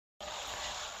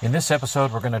In this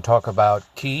episode, we're going to talk about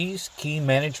keys, key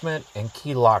management, and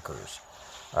key lockers.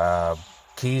 Uh,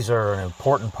 Keys are an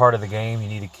important part of the game. You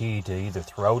need a key to either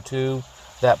throw to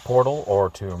that portal or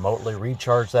to remotely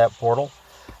recharge that portal.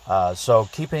 So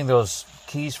keeping those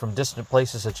keys from distant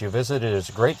places that you visited is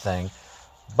a great thing,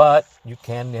 but you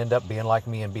can end up being like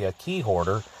me and be a key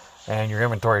hoarder, and your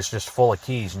inventory is just full of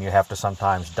keys, and you have to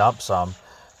sometimes dump some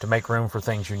to make room for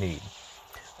things you need.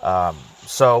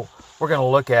 So we're going to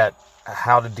look at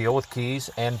how to deal with keys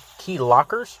and key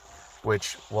lockers,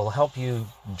 which will help you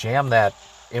jam that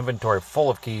inventory full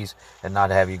of keys and not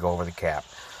have you go over the cap.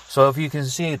 So if you can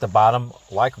see at the bottom,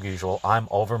 like usual, I'm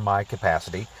over my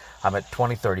capacity. I'm at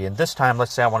 2030, and this time,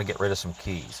 let's say I want to get rid of some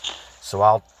keys. So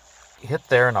I'll hit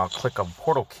there and I'll click on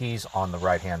portal keys on the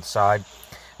right hand side.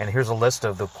 And here's a list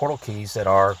of the portal keys that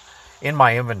are in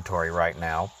my inventory right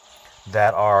now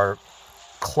that are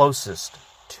closest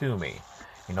to me.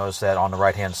 You notice that on the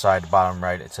right hand side, bottom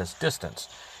right, it says distance.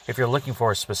 If you're looking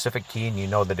for a specific key and you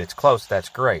know that it's close, that's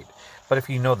great. But if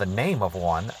you know the name of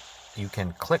one, you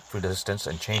can click for distance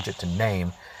and change it to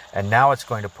name, and now it's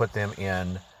going to put them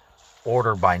in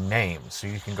order by name. So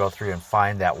you can go through and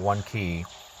find that one key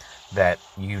that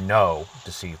you know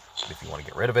to see if you want to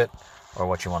get rid of it or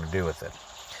what you want to do with it.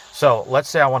 So let's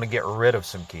say I want to get rid of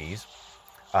some keys.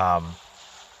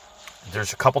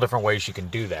 There's a couple different ways you can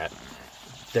do that.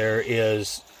 There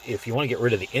is, if you want to get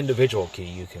rid of the individual key,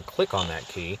 you can click on that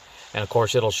key, and of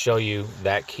course it'll show you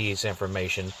that key's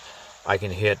information. I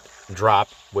can hit drop,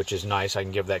 which is nice. I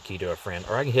can give that key to a friend,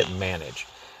 or I can hit manage.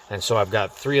 And so I've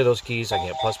got 3 of those keys. I can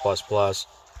hit plus, plus, plus,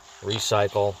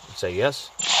 recycle, say yes,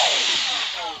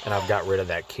 and I've got rid of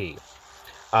that key.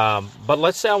 But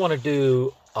let's say I want to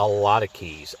do a lot of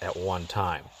keys at one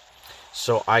time.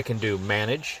 So I can do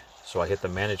manage. So I hit the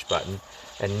manage button,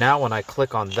 and now when I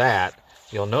click on that,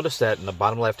 you'll notice that in the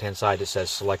bottom left-hand side it says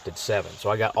selected 7. So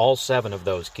I got all 7 of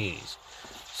those keys.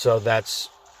 So that's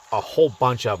a whole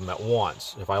bunch of them at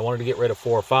once. If I wanted to get rid of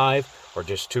 4 or 5, or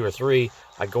just 2 or 3,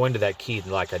 I'd go into that key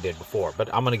like I did before. But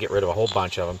I'm going to get rid of a whole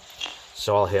bunch of them.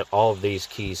 So I'll hit all of these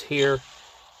keys here,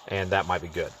 and that might be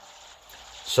good.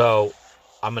 So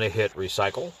I'm going to hit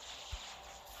recycle,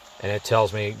 and it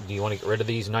tells me, do you want to get rid of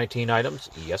these 19 items?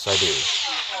 Yes, I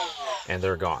do. And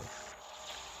they're gone.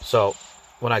 So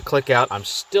when I click out, I'm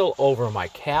still over my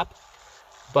cap,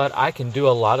 but I can do a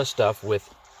lot of stuff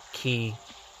with key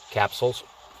capsules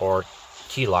or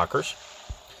key lockers.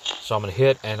 So I'm going to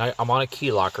hit, and I'm on a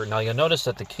key locker. Now you'll notice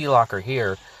that the key locker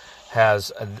here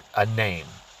has a name,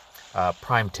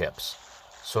 Prime Tips.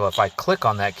 So if I click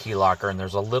on that key locker and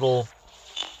there's a little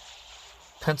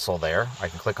pencil there, I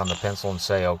can click on the pencil and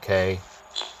say okay.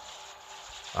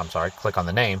 Click on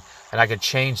the name, and I could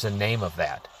change the name of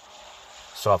that.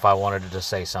 So if I wanted to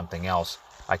say something else,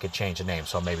 I could change the name.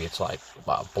 So maybe it's like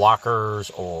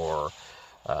Blockers, or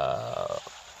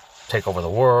Take Over the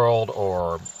World,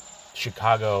 or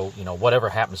Chicago, whatever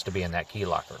happens to be in that key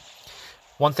locker.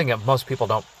 One thing that most people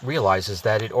don't realize is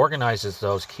that it organizes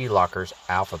those key lockers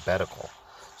alphabetical.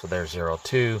 So there's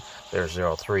 02, there's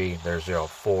 03, there's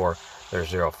 04,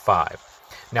 there's 05.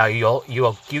 Now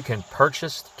you can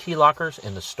purchase key lockers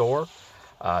in the store.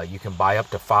 You can buy up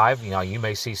to 5. You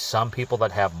may see some people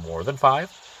that have more than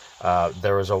 5.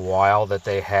 There was a while that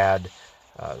they had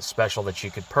special that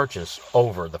you could purchase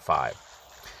over the 5.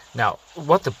 Now,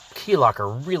 what the key locker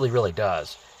really, really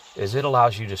does is it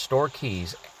allows you to store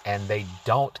keys, and they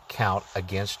don't count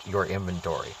against your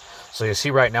inventory. So you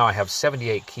see right now I have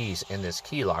 78 keys in this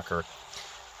key locker,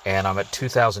 and I'm at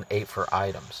 2008 for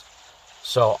items.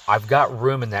 So I've got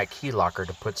room in that key locker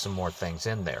to put some more things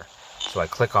in there. So I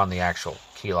click on the actual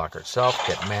key locker itself,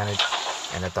 hit manage,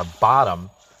 and at the bottom,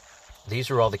 these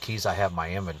are all the keys I have in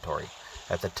my inventory.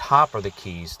 At the top are the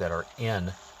keys that are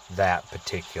in that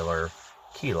particular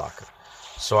key locker.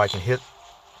 So I can hit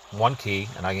one key,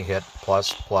 and I can hit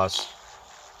plus, plus,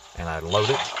 and I load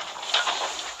it.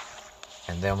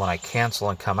 And then when I cancel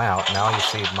and come out, now you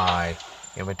see my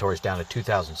inventory is down to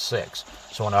 2006.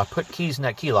 So when I put keys in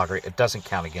that key locker, it doesn't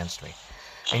count against me.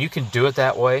 And you can do it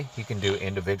that way. You can do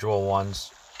individual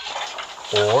ones,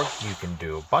 or you can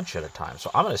do a bunch at a time. So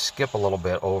I'm going to skip a little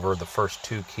bit over the first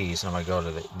 2 keys, and I'm going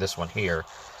to go to this one here.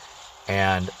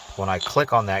 And when I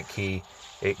click on that key,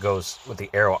 it goes with the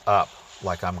arrow up,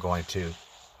 like I'm going to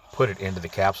put it into the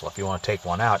capsule. If you want to take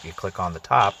one out, you click on the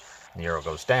top, and the arrow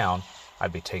goes down.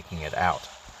 I'd be taking it out.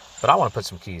 But I want to put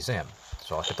some keys in,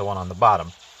 so I'll hit the one on the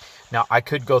bottom. Now, I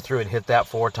could go through and hit that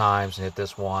 4 times, and hit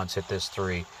this once, hit this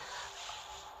 3.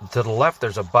 To the left,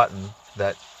 there's a button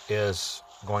that is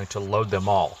going to load them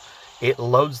all. It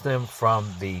loads them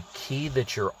from the key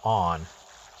that you're on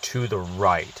to the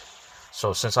right.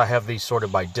 So since I have these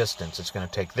sorted by distance, it's going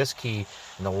to take this key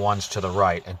and the ones to the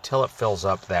right until it fills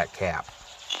up that cap.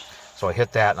 So I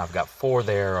hit that, and I've got 4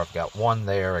 there, I've got 1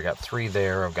 there, I got 3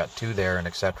 there, I've got 2 there, and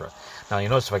etc. Now you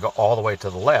notice if I go all the way to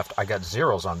the left, I got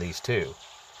zeros on these too,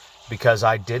 because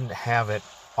I didn't have it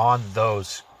on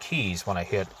those keys when I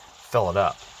hit fill it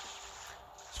up.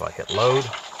 So I hit load,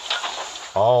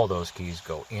 all those keys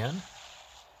go in,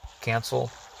 cancel,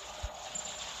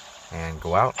 and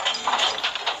go out,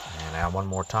 and add one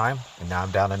more time, and now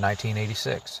I'm down to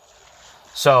 1986.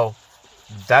 So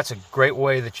that's a great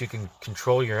way that you can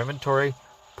control your inventory,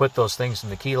 put those things in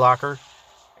the key locker,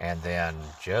 and then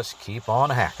just keep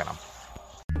on hacking them.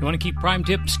 You want to keep Prime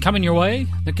Tips coming your way?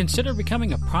 Then consider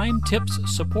becoming a Prime Tips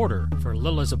supporter. For as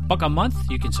little as $1 a month,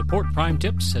 you can support Prime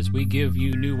Tips as we give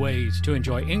you new ways to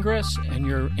enjoy Ingress and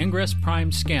your Ingress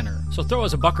Prime scanner. So throw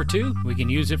us $1 or $2. We can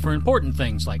use it for important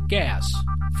things like gas,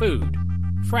 food,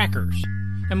 frackers,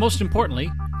 and most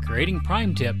importantly, creating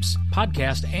Prime Tips,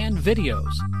 podcast, and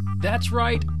videos. That's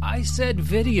right, I said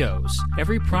videos.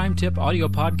 Every Prime Tip audio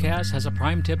podcast has a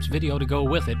Prime Tips video to go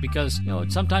with it because,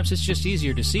 sometimes it's just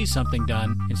easier to see something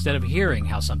done instead of hearing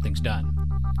how something's done.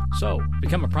 So,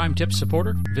 become a Prime Tips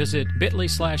supporter. Visit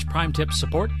bit.ly/Prime Tips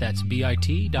support. That's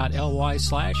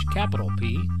bit.ly/capital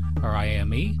P,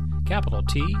 R-I-M-E, capital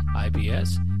T,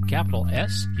 I-B-S, capital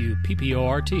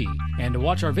S-U-P-P-O-R-T. And to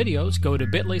watch our videos, go to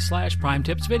bit.ly/Prime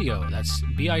Tips video. That's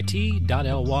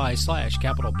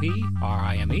bit.ly/capital P,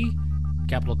 R-I-M-E,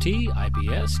 capital T,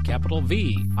 I-B-S, capital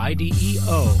V,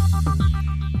 I-D-E-O.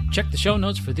 Check the show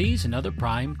notes for these and other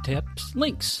Prime Tips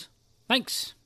links. Thanks.